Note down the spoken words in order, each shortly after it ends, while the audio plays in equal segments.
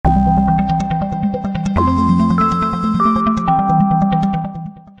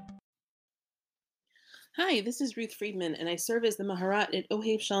Hi, this is Ruth Friedman, and I serve as the Maharat at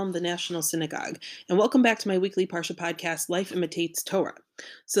Ohev Shalom, the National Synagogue. And welcome back to my weekly Parsha podcast, Life Imitates Torah.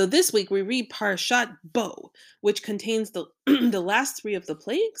 So this week we read Parshat Bo, which contains the the last three of the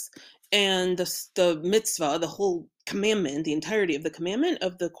plagues and the mitzvah, the whole commandment, the entirety of the commandment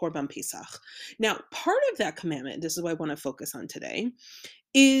of the Korban Pesach. Now, part of that commandment, this is what I want to focus on today,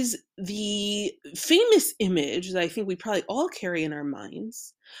 is the famous image that I think we probably all carry in our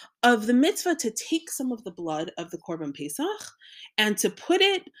minds of the mitzvah to take some of the blood of the Korban Pesach and to put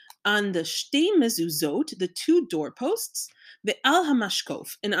it on the shtei mezuzot, the two doorposts, the al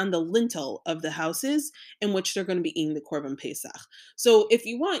hamashkof, and on the lintel of the houses in which they're going to be eating the Korban Pesach. So if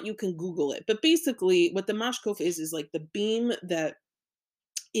you want, you can Google it. But basically, what the mashkof is like the beam that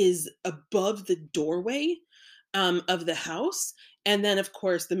is above the doorway of the house. And then, of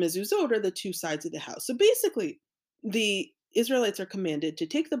course, the mezuzot are the two sides of the house. So basically, the Israelites are commanded to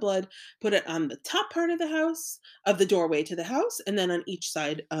take the blood, put it on the top part of the house, of the doorway to the house, and then on each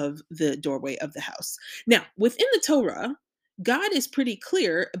side of the doorway of the house. Now, within the Torah, God is pretty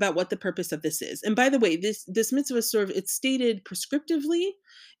clear about what the purpose of this is. And by the way, this mitzvah is sort of it's stated prescriptively,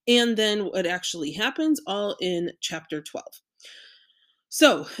 and then what actually happens, all in chapter 12.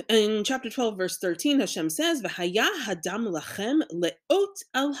 So in chapter 12, verse 13, Hashem says, V'haya hadam lachem leot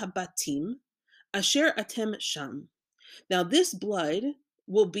al habatim asher atem sham. Now this blood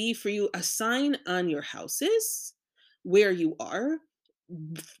will be for you a sign on your houses where you are,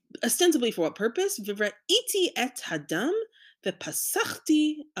 ostensibly for what purpose? V'ra'iti et hadam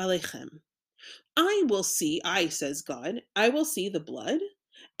v'pasachti alechem. I will see, I, says God, I will see the blood,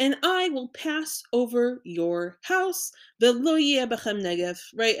 and I will pass over your house, the lo yeh b'chem negev,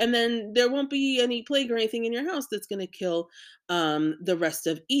 right? And then there won't be any plague or anything in your house that's going to kill the rest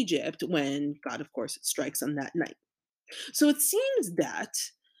of Egypt when God, of course, strikes on that night. So it seems that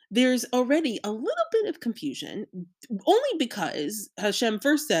there's already a little bit of confusion, only because Hashem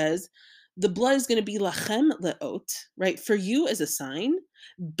first says the blood is going to be lachem leot, right, for you as a sign,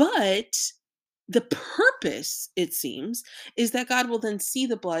 but the purpose, it seems, is that God will then see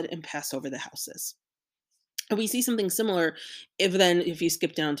the blood and pass over the houses. And we see something similar if you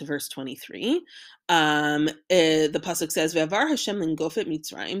skip down to verse 23. The pasuk says, "Ve'avar Hashem lingofet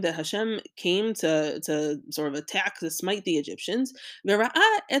Mitzrayim," that Hashem came to sort of attack, to smite the Egyptians.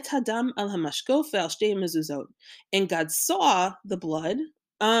 Ve'ra'a et hadam al hamashkof ve'al shtei mezuzot, and God saw the blood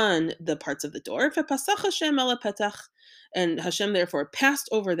on the parts of the door. Ve'pasach Hashem al petach, and Hashem therefore passed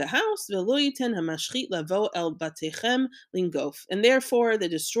over the house. Ve'lo yiten hamashchit lavo el batechem lingof, and therefore the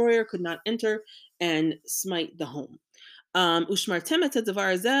destroyer could not enter and smite the home. And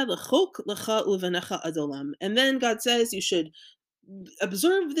then God says you should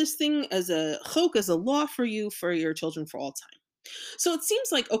observe this thing as a chok, as a law for you, for your children, for all time. So it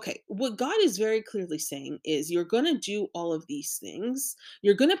seems like, okay, what God is very clearly saying is you're going to do all of these things.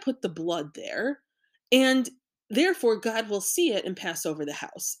 You're going to put the blood there, and therefore God will see it and pass over the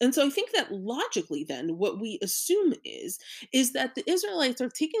house. And so I think that logically then what we assume is that the Israelites are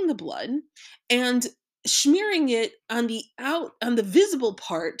taking the blood and smearing it on the visible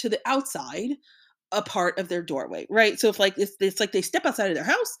part to the outside a part of their doorway, right? So if like it's like they step outside of their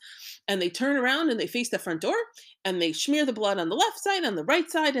house and they turn around and they face the front door and they smear the blood on the left side, on the right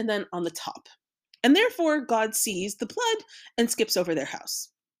side, and then on the top. And therefore God sees the blood and skips over their house.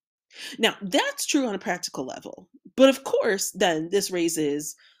 Now, that's true on a practical level. But of course, then this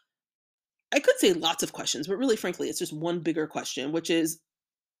raises, I could say lots of questions, but really frankly, it's just one bigger question, which is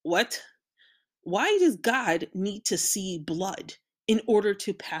what? Why does God need to see blood in order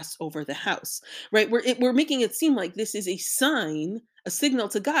to pass over the house? Right? We're making it seem like this is a sign, a signal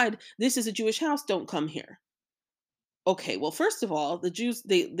to God, this is a Jewish house, don't come here. Okay, well, first of all, the Jews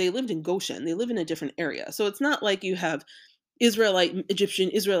they lived in Goshen. They live in a different area. So it's not like you have Israelite,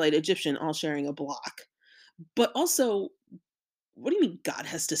 Egyptian all sharing a block. But also, what do you mean God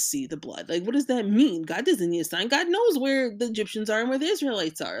has to see the blood? Like, what does that mean? God doesn't need a sign. God knows where the Egyptians are and where the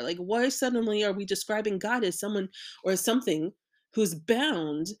Israelites are. Like, why suddenly are we describing God as someone or as something who's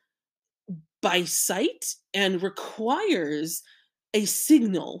bound by sight and requires a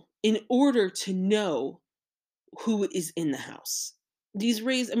signal in order to know who is in the house?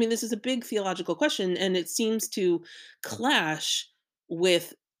 I mean, this is a big theological question, and it seems to clash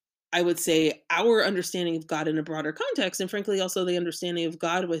with, I would say, our understanding of God in a broader context, and frankly, also the understanding of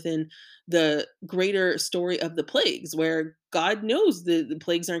God within the greater story of the plagues, where God knows the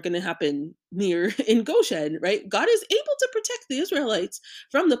plagues aren't going to happen near in Goshen, right? God is able to protect the Israelites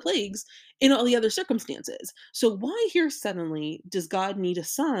from the plagues in all the other circumstances. So why here suddenly does God need a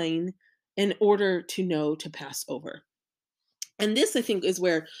sign in order to know to pass over? And this, I think, is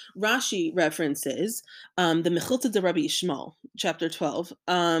where Rashi references the Mechilta de Rabbi Ishmael, chapter 12,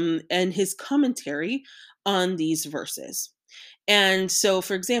 and his commentary on these verses. And so,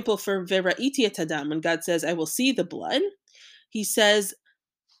 for example, for Vera'iti et Adam, when God says, I will see the blood, he says,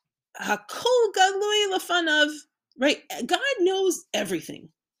 Hakol Galui Lafanav, right? God knows everything.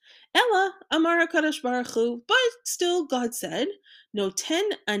 Ella Amar HaKadosh Baruch Hu, but still God said, Noten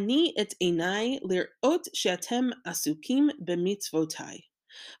ani et enai lirot sheatem asukim b'mitzvotai.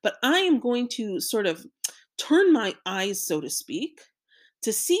 But I am going to sort of turn my eyes, so to speak,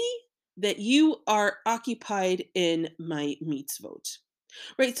 to see that you are occupied in my mitzvot.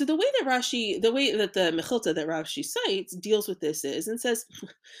 Right. So the way that the Mechilta that Rashi cites deals with this is and says,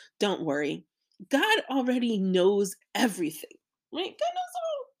 don't worry, God already knows everything. Right? God knows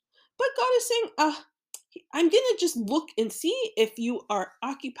all. But God is saying, I'm going to just look and see if you are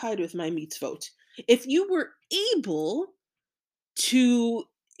occupied with my mitzvot. If you were able to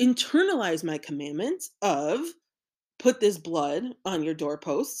internalize my commandments of put this blood on your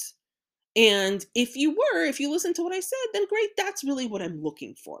doorposts. And if you listen to what I said, then great, that's really what I'm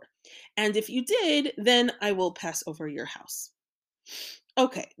looking for. And if you did, then I will pass over your house.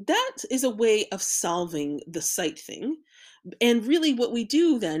 Okay, that is a way of solving the sight thing. And really, what we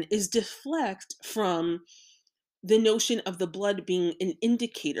do then is deflect from the notion of the blood being an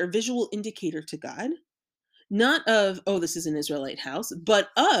indicator, visual indicator to God, not of, oh, this is an Israelite house, but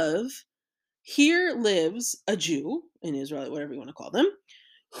of here lives a Jew, an Israelite, whatever you want to call them,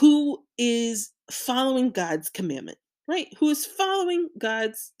 who is following God's commandment, right? Who is following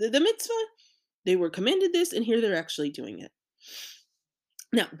the mitzvah. They were commanded this, and here they're actually doing it.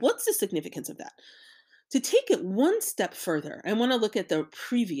 Now, what's the significance of that? To take it one step further, I want to look at the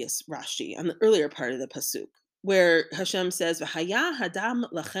previous Rashi on the earlier part of the pasuk, where Hashem says, "V'haya hadam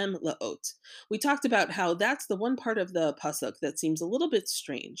lachem laot." We talked about how that's the one part of the pasuk that seems a little bit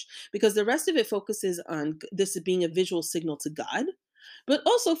strange because the rest of it focuses on this being a visual signal to God. But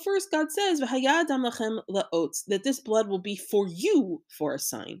also, first, God says, "V'haya hadam lachem laot," that this blood will be for you for a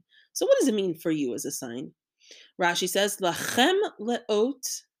sign. So, what does it mean for you as a sign? Rashi says, Lachem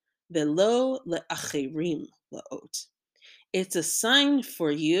leot velo leacherim leot. It's a sign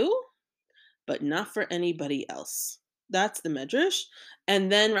for you, but not for anybody else. That's the medrash.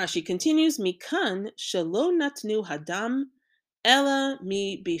 And then Rashi continues, Mikan shelo natnu hadam ela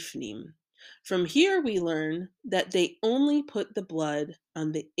mi bifnim. From here we learn that they only put the blood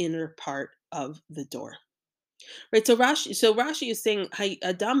on the inner part of the door. Right, so Rashi is saying,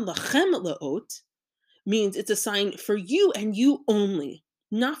 Adam lachem leot, means it's a sign for you and you only,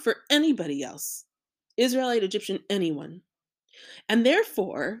 not for anybody else. Israelite, Egyptian, anyone. And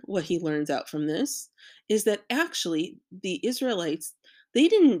therefore, what he learns out from this is that actually the Israelites, they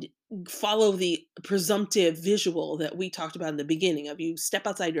didn't follow the presumptive visual that we talked about in the beginning of you step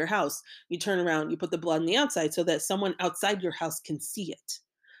outside your house, you turn around, you put the blood on the outside so that someone outside your house can see it.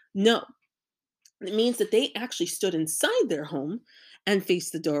 No, it means that they actually stood inside their home and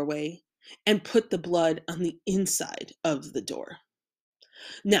faced the doorway and put the blood on the inside of the door.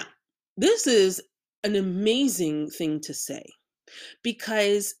 Now, this is an amazing thing to say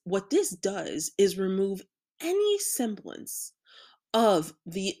because what this does is remove any semblance of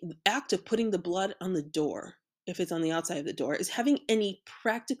the act of putting the blood on the door, if it's on the outside of the door, is having any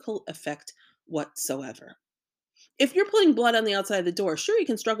practical effect whatsoever. If you're putting blood on the outside of the door, sure, you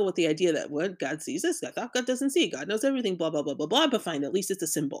can struggle with the idea that what God sees this, I thought God doesn't see, God knows everything, blah, blah, blah, blah, blah, but fine, at least it's a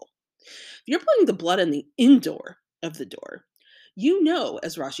symbol. If you're putting the blood on the indoor of the door, you know,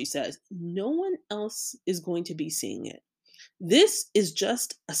 as Rashi says, no one else is going to be seeing it. This is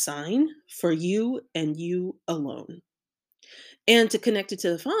just a sign for you and you alone. And to connect it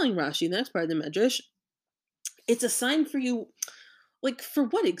to the following Rashi, the next part of the Medrash, it's a sign for you, like for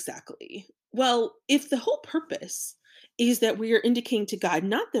what exactly? Well, if the whole purpose is that we are indicating to God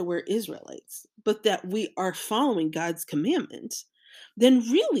not that we're Israelites, but that we are following God's commandment, then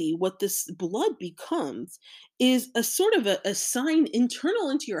really what this blood becomes is a sort of a sign internal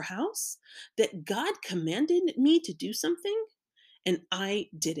into your house that God commanded me to do something and I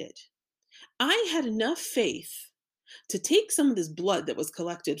did it. I had enough faith to take some of this blood that was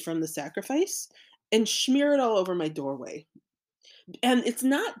collected from the sacrifice and smear it all over my doorway. And it's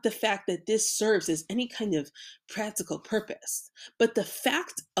not the fact that this serves as any kind of practical purpose, but the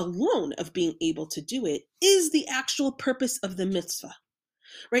fact alone of being able to do it is the actual purpose of the mitzvah,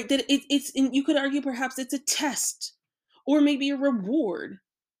 right? That you could argue perhaps it's a test or maybe a reward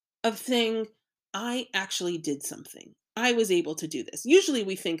of saying, I actually did something. I was able to do this. Usually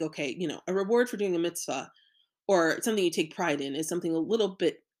we think, okay, a reward for doing a mitzvah or something you take pride in is something a little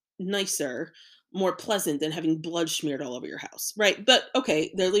bit nicer, more pleasant than having blood smeared all over your house, right? But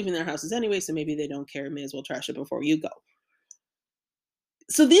okay, they're leaving their houses anyway, so maybe they don't care. May as well trash it before you go.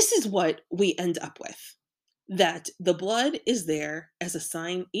 So this is what we end up with, that the blood is there as a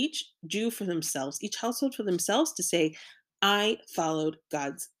sign, each Jew for themselves, each household for themselves, to say, I followed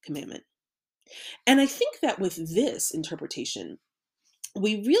God's commandment. And I think that with this interpretation,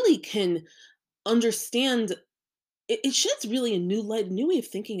 we really can understand it sheds really a new light, a new way of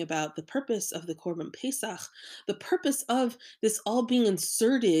thinking about the purpose of the Korban Pesach, the purpose of this all being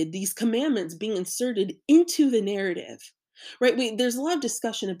inserted, these commandments being inserted into the narrative, right? There's a lot of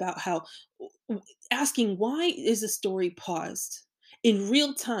discussion about how asking why is the story paused in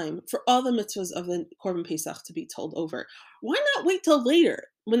real time for all the mitzvahs of the Korban Pesach to be told over. Why not wait till later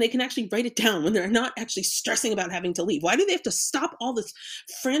when they can actually write it down, when they're not actually stressing about having to leave? Why do they have to stop all this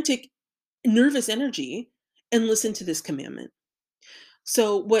frantic nervous energy and listen to this commandment?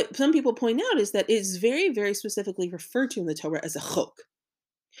 So what some people point out is that it is very, very specifically referred to in the Torah as a chok,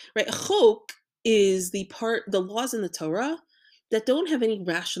 right? A chok is the laws in the Torah that don't have any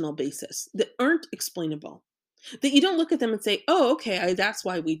rational basis, that aren't explainable, that you don't look at them and say, oh, okay, that's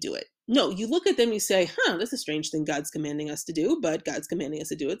why we do it. No, you look at them, you say, that's a strange thing God's commanding us to do, but God's commanding us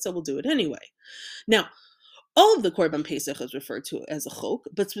to do it, so we'll do it anyway. Now, all of the Korban Pesach is referred to as a chok,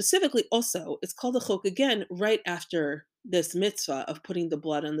 but specifically also, it's called a chok again right after this mitzvah of putting the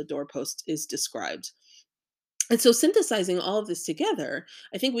blood on the doorpost is described. And so, synthesizing all of this together,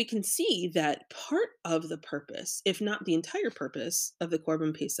 I think we can see that part of the purpose, if not the entire purpose, of the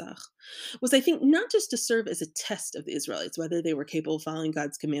Korban Pesach was, I think, not just to serve as a test of the Israelites, whether they were capable of following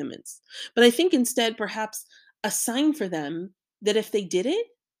God's commandments, but I think instead, perhaps, a sign for them that if they did it,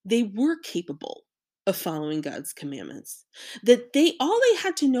 they were capable of following God's commandments. That all they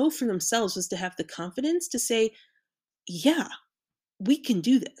had to know for themselves was to have the confidence to say, yeah, we can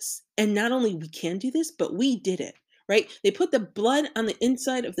do this. And not only we can do this, but we did it, right? They put the blood on the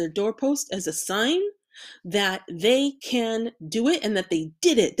inside of their doorpost as a sign that they can do it and that they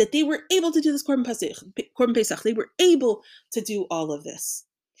did it, that they were able to do this Korban Pesach. They were able to do all of this.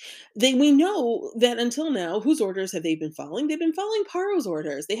 We know that until now, whose orders have they been following? They've been following Paro's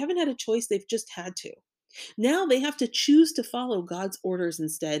orders. They haven't had a choice. They've just had to. Now they have to choose to follow God's orders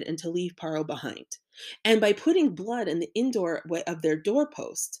instead and to leave Paro behind. And by putting blood in the indoor way of their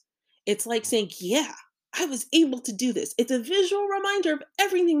doorpost, it's like saying, yeah, I was able to do this. It's a visual reminder of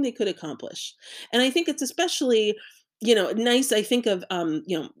everything they could accomplish. And I think it's especially, nice. I think of,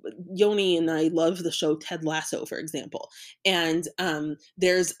 Yoni and I love the show Ted Lasso, for example. And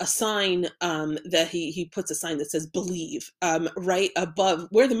there's a sign that he puts a sign that says believe right above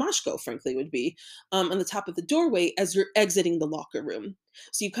where the mashko, frankly, would be on the top of the doorway as you're exiting the locker room.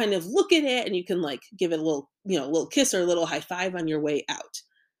 So you kind of look at it and you can like give it a little, a little kiss or a little high five on your way out.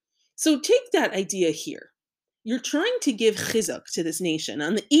 So take that idea here. You're trying to give chizuk to this nation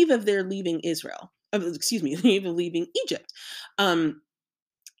on the eve of their leaving Israel. Excuse me, the eve of leaving Egypt.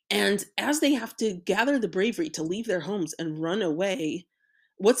 And as they have to gather the bravery to leave their homes and run away,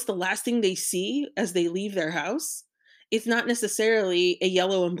 what's the last thing they see as they leave their house? It's not necessarily a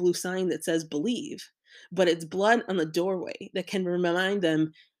yellow and blue sign that says believe, but it's blood on the doorway that can remind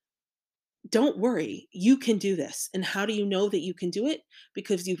them, don't worry, you can do this. And how do you know that you can do it?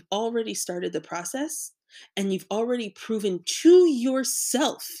 Because you've already started the process and you've already proven to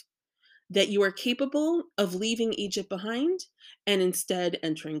yourself that you are capable of leaving Egypt behind and instead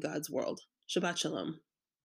entering God's world. Shabbat Shalom.